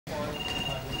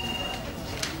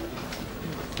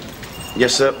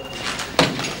Yes, sir.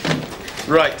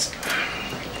 Right.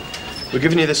 We're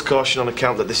giving you this caution on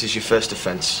account that this is your first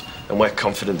offence, and we're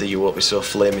confident that you won't be so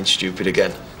flaming stupid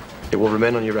again. It will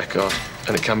remain on your record,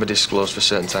 and it can be disclosed for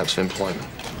certain types of employment.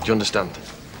 Do you understand?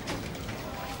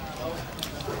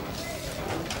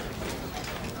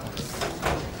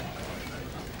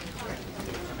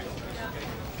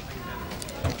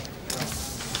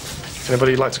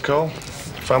 Anybody you'd like to call?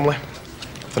 Family?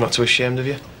 If they're not too ashamed of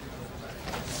you?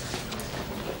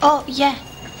 Oh, yeah.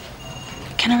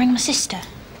 Can I ring my sister?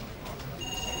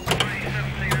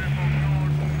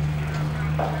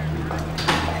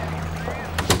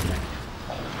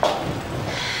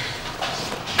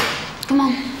 Come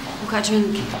on, we've got a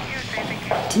drink.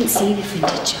 Didn't see anything,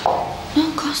 did you? No,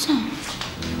 of course not.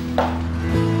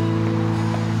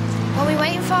 What are we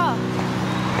waiting for?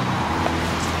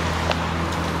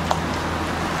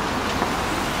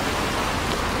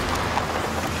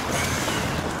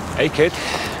 Hey, kid.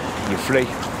 You're free.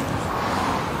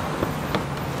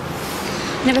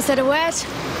 Never said a word.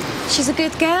 She's a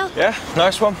good girl. Yeah,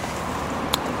 nice one.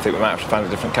 I think we might have to find a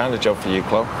different kind of job for you,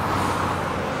 Chlo.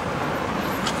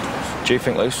 Do you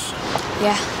think, Luce?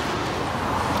 Yeah.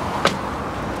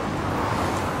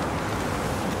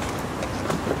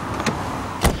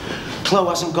 Chlo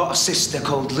hasn't got a sister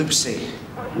called Lucy.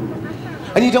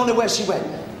 And you don't know where she went.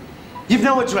 You've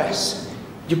no address.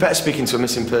 You're better speaking to a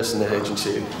missing person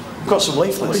agency. We've got some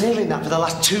leaflets. I've been hearing that for the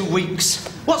last 2 weeks.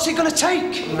 What's it gonna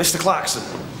take? Mr. Clarkson,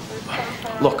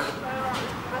 look,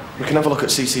 we can have a look at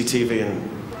CCTV and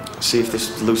see if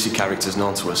this Lucy character's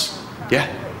known to us. Yeah?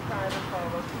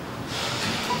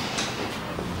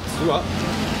 What?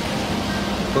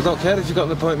 Well, I don't care if you've got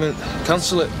an appointment.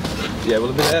 Cancel it. Yeah,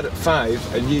 we'll have been there at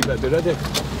 5 and you better be ready.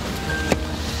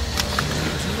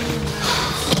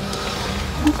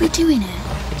 What are we doing here?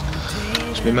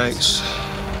 It's me mates.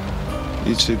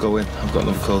 You two go in. I've got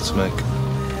another call to make.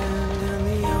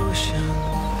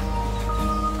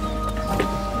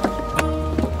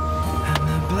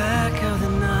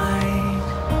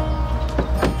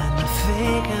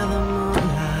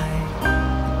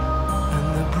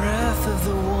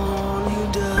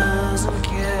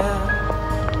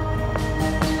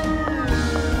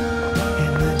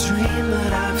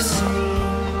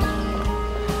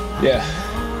 Yeah,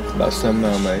 that's them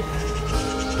now, mate.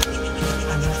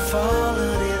 And I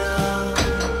followed it up,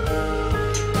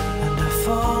 and I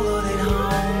followed it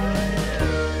home,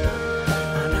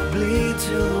 and I bleed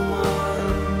to the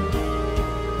one,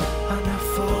 and I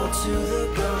fall to the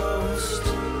ghost.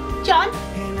 John?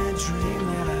 In a dream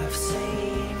that I've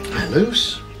seen. Hi,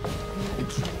 Luce.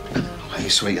 Hey,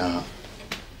 sweetheart.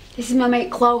 This is my mate,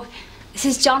 Chlo. This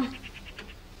is John.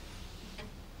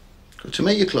 Good to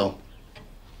meet you, Chlo.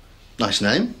 Nice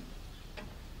name.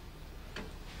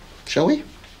 Shall we?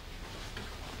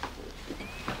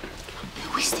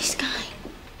 Who is this guy?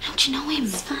 How do you know him?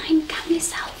 It's fine, calm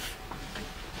yourself.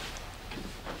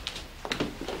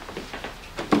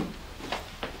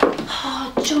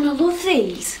 Oh, John, I love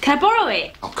these. Can I borrow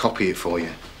it? I'll copy it for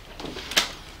you.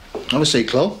 Have a seat,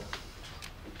 Chlo.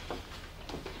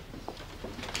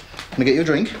 Can I get you a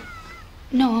drink?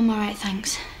 No, I'm all right,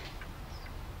 thanks.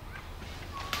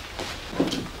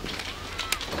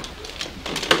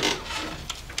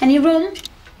 Any rum?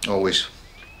 Always.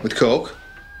 With Coke?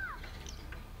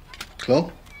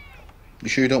 Chlo? You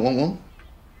sure you don't want one?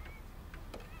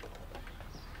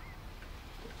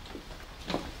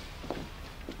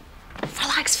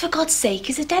 Relax, for God's sake.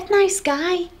 He's a dead nice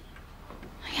guy.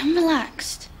 I am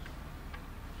relaxed.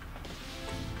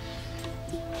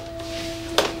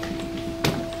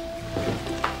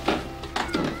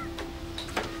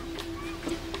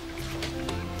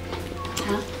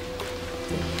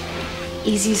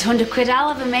 Easy as £100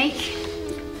 I'll ever make.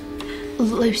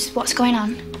 Luce, what's going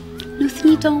on?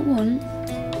 Nothing you don't want.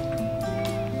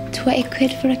 20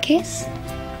 quid for a kiss?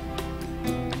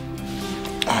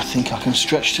 I think I can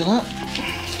stretch to that.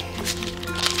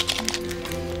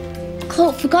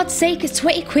 Chlo, for God's sake, it's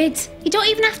 20 quid. You don't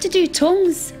even have to do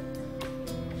tongues.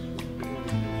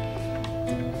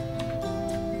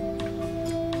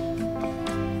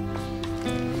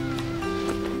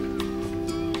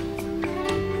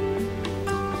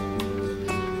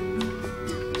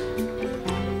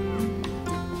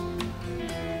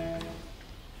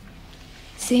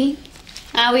 See?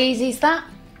 How easy is that?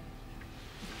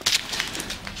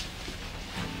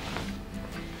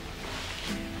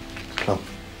 Chlo,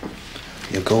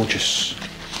 you're gorgeous.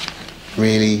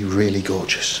 Really, really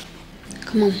gorgeous.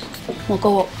 Come on, we'll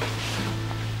go up.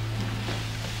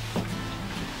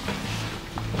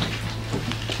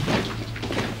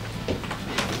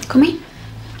 Come in.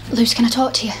 Luce, can I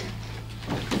talk to you?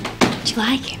 Do you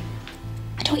like him?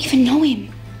 don't even know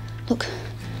him. Look,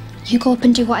 you go up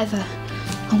and do whatever.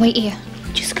 I'll wait here.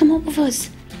 Just come up with us.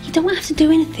 You don't have to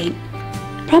do anything.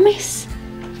 Promise?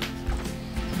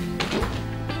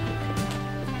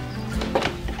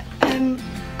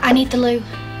 I need the loo.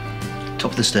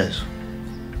 Top of the stairs.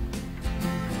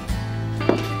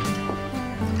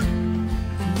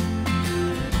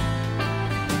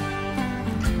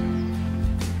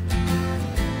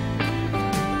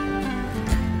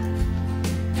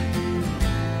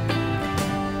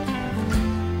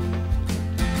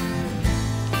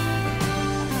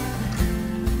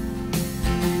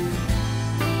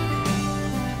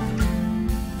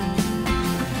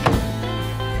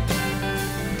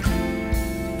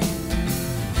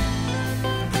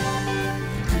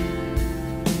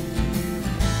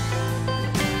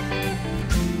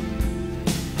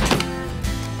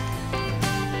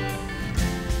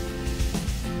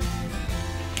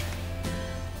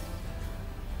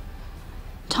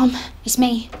 Tom, it's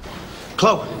me.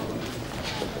 Chlo.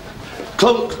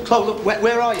 Chlo, look,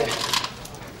 where are you?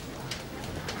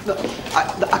 Look,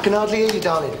 I can hardly hear you,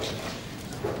 darling.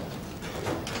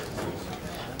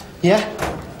 Yeah?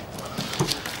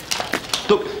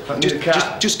 Look,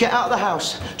 just get out of the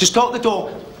house. Just go out the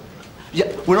door.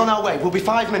 Yeah, we're on our way. We'll be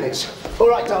 5 minutes. All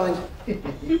right, darling.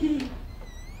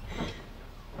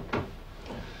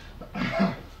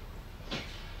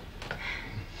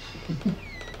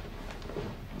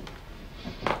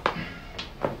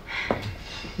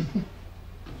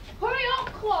 Hurry up,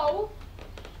 Chlo!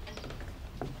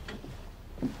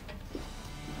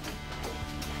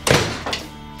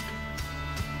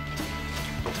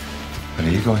 Where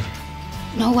are you going?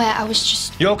 Nowhere, I was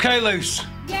just... You okay, Luce?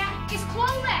 Yeah, is Chlo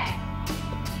there?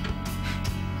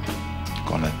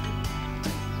 Go on then.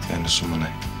 End of some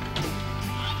money.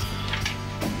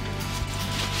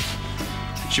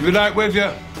 She'll be right with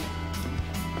you.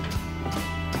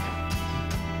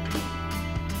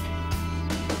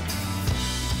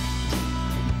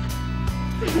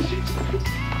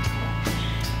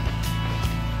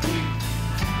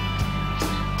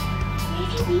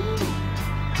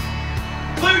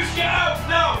 Luce, get out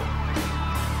now!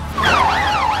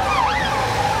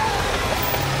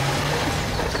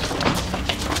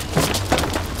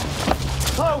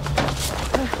 Chlo!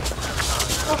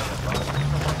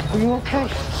 Are you okay?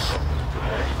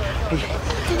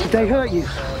 Did they hurt you?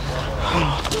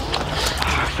 Oh,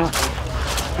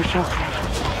 it's okay.